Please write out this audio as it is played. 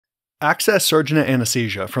Access SurgiNet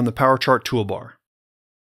Anesthesia from the PowerChart toolbar.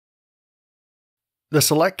 The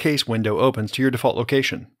Select Case window opens to your default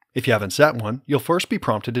location. If you haven't set one, you'll first be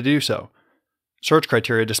prompted to do so. Search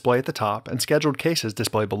criteria display at the top and scheduled cases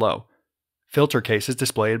display below. Filter cases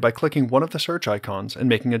displayed by clicking one of the search icons and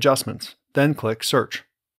making adjustments, then click Search.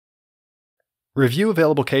 Review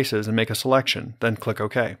available cases and make a selection, then click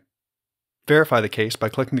OK. Verify the case by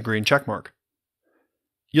clicking the green checkmark.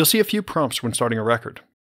 You'll see a few prompts when starting a record.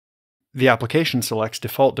 The application selects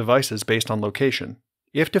default devices based on location.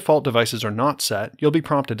 If default devices are not set, you'll be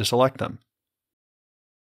prompted to select them.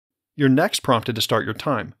 You're next prompted to start your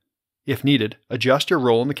time. If needed, adjust your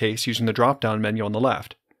role in the case using the drop-down menu on the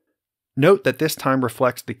left. Note that this time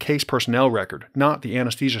reflects the case personnel record, not the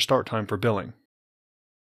anesthesia start time for billing.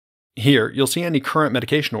 Here, you'll see any current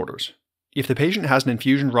medication orders. If the patient has an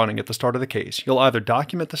infusion running at the start of the case, you'll either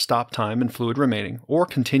document the stop time and fluid remaining, or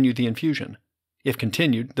continue the infusion. If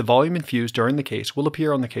continued, the volume infused during the case will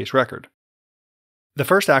appear on the case record. The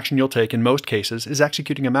first action you'll take in most cases is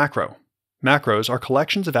executing a macro. Macros are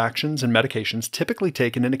collections of actions and medications typically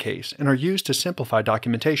taken in a case and are used to simplify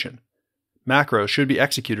documentation. Macros should be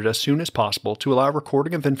executed as soon as possible to allow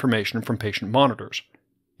recording of information from patient monitors.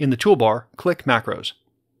 In the toolbar, click Macros.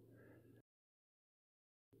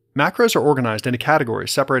 Macros are organized into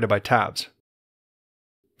categories separated by tabs.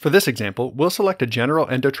 For this example, we'll select a general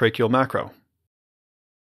endotracheal macro.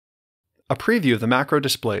 A preview of the macro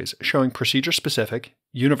displays showing procedure-specific,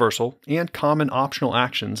 universal, and common optional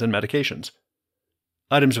actions and medications.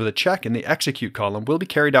 Items with a check in the Execute column will be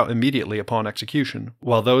carried out immediately upon execution,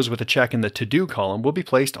 while those with a check in the To-Do column will be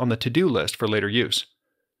placed on the to-do list for later use.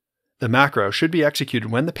 The macro should be executed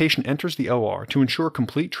when the patient enters the OR to ensure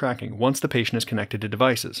complete tracking once the patient is connected to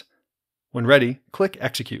devices. When ready, click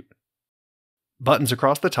Execute. Buttons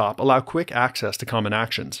across the top allow quick access to common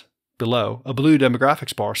actions. Below, a blue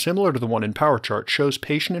demographics bar similar to the one in PowerChart shows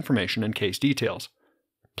patient information and case details.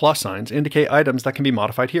 Plus signs indicate items that can be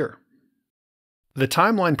modified here. The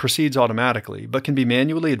timeline proceeds automatically, but can be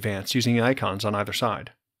manually advanced using icons on either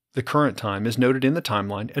side. The current time is noted in the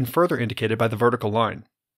timeline and further indicated by the vertical line.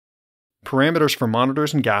 Parameters for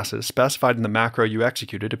monitors and gases specified in the macro you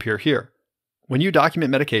executed appear here. When you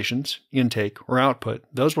document medications, intake, or output,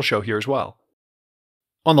 those will show here as well.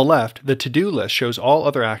 On the left, the to-do list shows all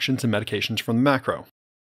other actions and medications from the macro.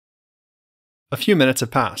 A few minutes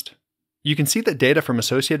have passed. You can see that data from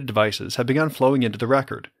associated devices have begun flowing into the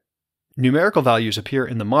record. Numerical values appear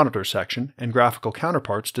in the Monitor section, and graphical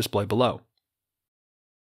counterparts display below.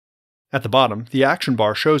 At the bottom, the action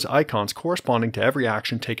bar shows icons corresponding to every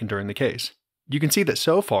action taken during the case. You can see that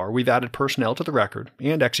so far we've added personnel to the record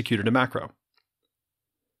and executed a macro.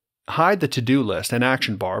 Hide the to-do list and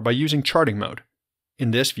action bar by using charting mode. In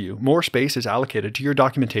this view, more space is allocated to your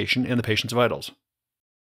documentation and the patient's vitals.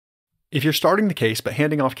 If you're starting the case but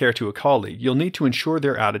handing off care to a colleague, you'll need to ensure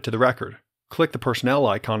they're added to the record. Click the personnel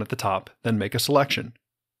icon at the top, then make a selection.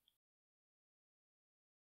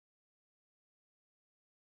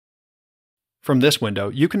 From this window,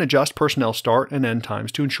 you can adjust personnel start and end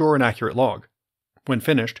times to ensure an accurate log. When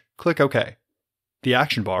finished, click OK. The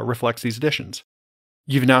action bar reflects these additions.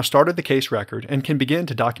 You've now started the case record and can begin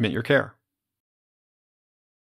to document your care.